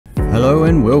Hello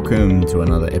and welcome to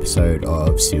another episode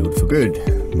of Sealed for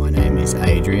Good. My name is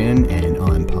Adrian and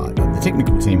I'm part of the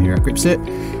technical team here at Gripset,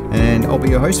 and I'll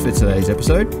be your host for today's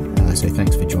episode. So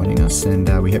thanks for joining us,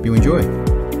 and we hope you enjoy.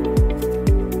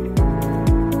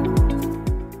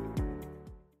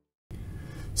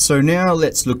 So now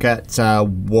let's look at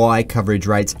why coverage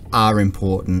rates are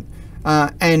important.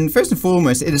 And first and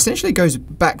foremost, it essentially goes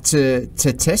back to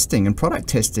testing and product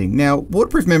testing. Now,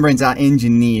 waterproof membranes are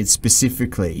engineered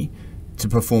specifically to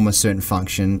perform a certain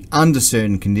function under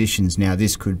certain conditions. Now,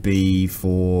 this could be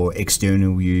for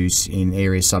external use in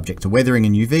areas subject to weathering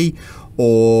and UV,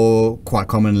 or quite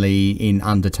commonly in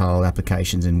under-tile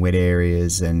applications in wet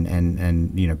areas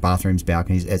and you know, bathrooms,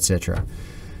 balconies, etc.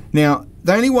 Now,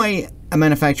 the only way a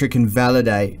manufacturer can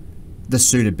validate the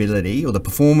suitability or the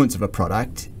performance of a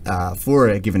product for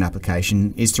a given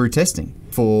application is through testing.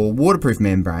 For waterproof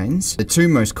membranes, the two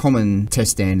most common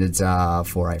test standards are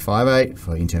 4858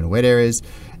 for internal wet areas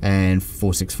and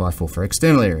 4654 for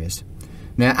external areas.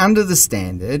 Now, under the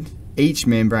standard, each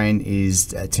membrane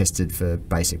is tested for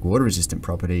basic water resistant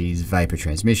properties, vapor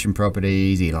transmission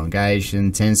properties,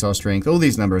 elongation, tensile strength, all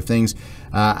these number of things,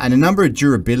 and a number of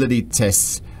durability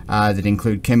tests that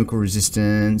include chemical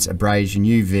resistance, abrasion,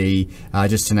 UV,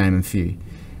 just to name a few.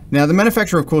 Now, the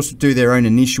manufacturer, of course, will do their own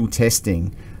initial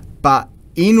testing, but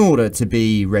in order to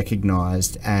be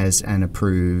recognized as an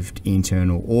approved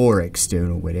internal or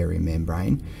external wet area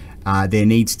membrane, there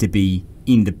needs to be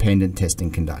independent testing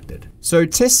conducted. So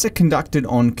tests are conducted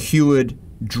on cured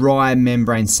dry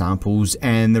membrane samples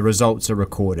and the results are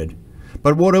recorded.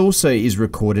 But what also is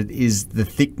recorded is the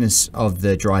thickness of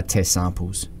the dry test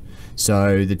samples.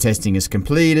 So the testing is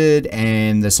completed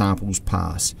and the samples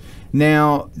pass.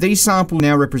 Now, these samples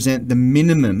now represent the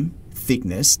minimum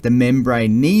thickness the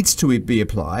membrane needs to be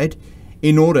applied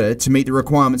in order to meet the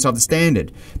requirements of the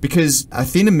standard, because a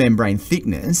thinner membrane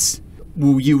thickness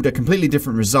will yield a completely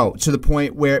different result to the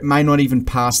point where it may not even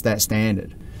pass that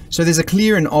standard. So there's a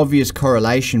clear and obvious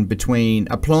correlation between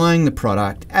applying the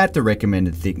product at the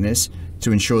recommended thickness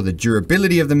to ensure the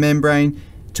durability of the membrane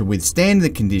to withstand the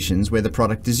conditions where the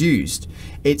product is used.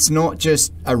 It's not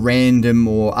just a random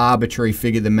or arbitrary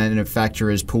figure the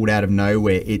manufacturer has pulled out of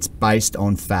nowhere, it's based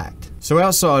on fact. So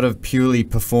outside of purely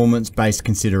performance-based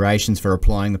considerations for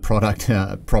applying the product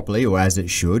properly, or as it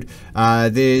should,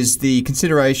 there's the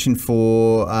consideration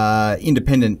for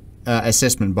independent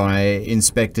assessment by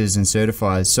inspectors and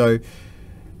certifiers. So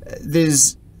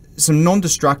there's some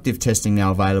non-destructive testing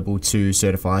now available to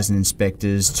certifiers and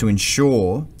inspectors to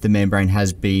ensure the membrane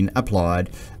has been applied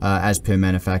as per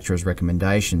manufacturer's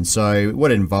recommendation. So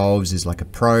what it involves is like a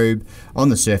probe on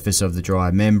the surface of the dry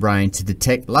membrane to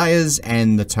detect layers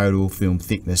and the total film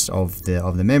thickness of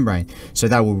the membrane. So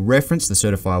they will reference, the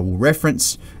certifier will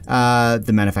reference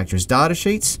the manufacturer's data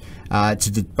sheets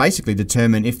to basically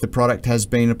determine if the product has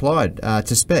been applied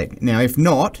to spec. Now, if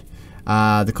not,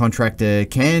 the contractor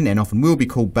can and often will be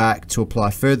called back to apply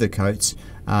further coats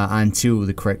until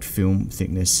the correct film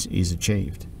thickness is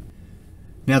achieved.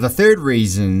 Now, the third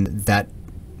reason that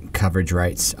coverage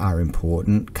rates are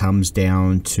important comes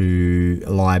down to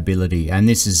liability, and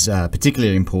this is a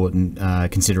particularly important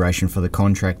consideration for the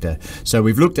contractor. So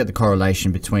we've looked at the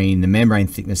correlation between the membrane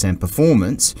thickness and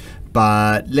performance,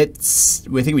 but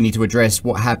we think we need to address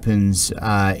what happens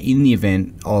in the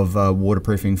event of a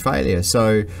waterproofing failure.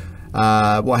 So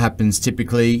what happens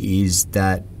typically is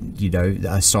that, you know,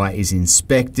 a site is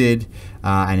inspected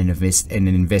and an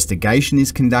investigation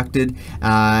is conducted,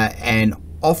 and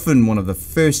often one of the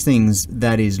first things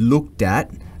that is looked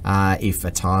at if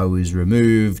a tile is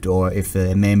removed or if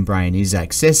the membrane is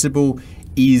accessible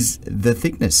is the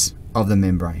thickness of the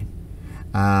membrane.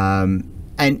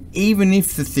 And even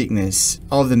if the thickness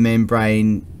of the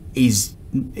membrane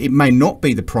it may not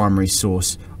be the primary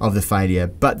source of the failure,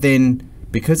 but then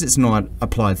because it's not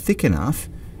applied thick enough,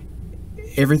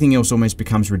 everything else almost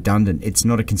becomes redundant. It's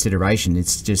not a consideration.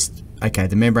 It's just, okay,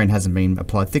 the membrane hasn't been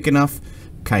applied thick enough,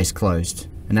 case closed.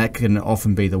 And that can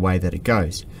often be the way that it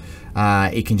goes.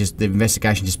 The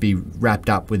investigation just be wrapped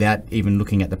up without even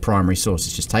looking at the primary source.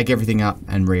 It's just take everything up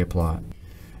and reapply it.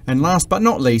 And last but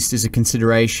not least is a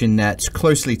consideration that's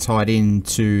closely tied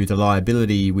into the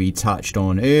liability we touched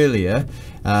on earlier,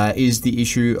 is the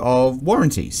issue of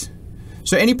warranties.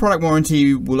 So any product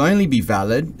warranty will only be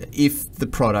valid if the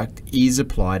product is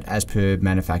applied as per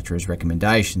manufacturer's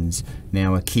recommendations.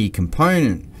 Now, a key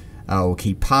component or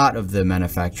key part of the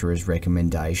manufacturer's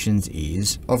recommendations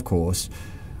is, of course,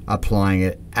 applying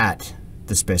it at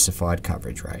the specified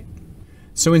coverage rate.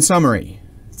 So in summary,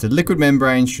 the liquid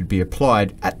membrane should be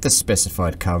applied at the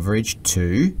specified coverage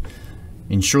to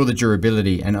ensure the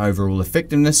durability and overall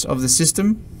effectiveness of the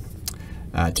system,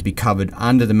 to be covered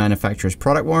under the manufacturer's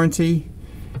product warranty,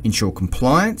 ensure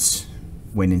compliance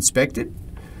when inspected,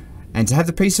 and to have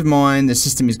the peace of mind the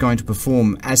system is going to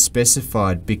perform as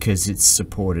specified because it's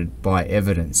supported by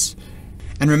evidence.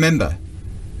 And remember,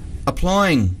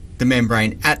 applying the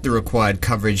membrane at the required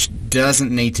coverage doesn't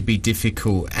need to be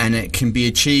difficult, and it can be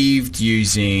achieved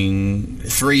using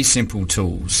 3 simple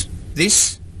tools.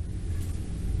 This,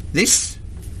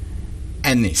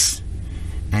 and this.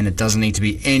 And it doesn't need to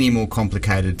be any more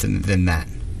complicated than that.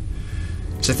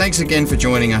 So thanks again for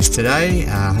joining us today.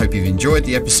 I hope you've enjoyed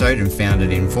the episode and found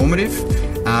it informative.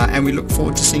 And we look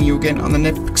forward to seeing you again on the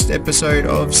next episode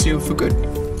of Sealed for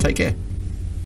Good. Take care.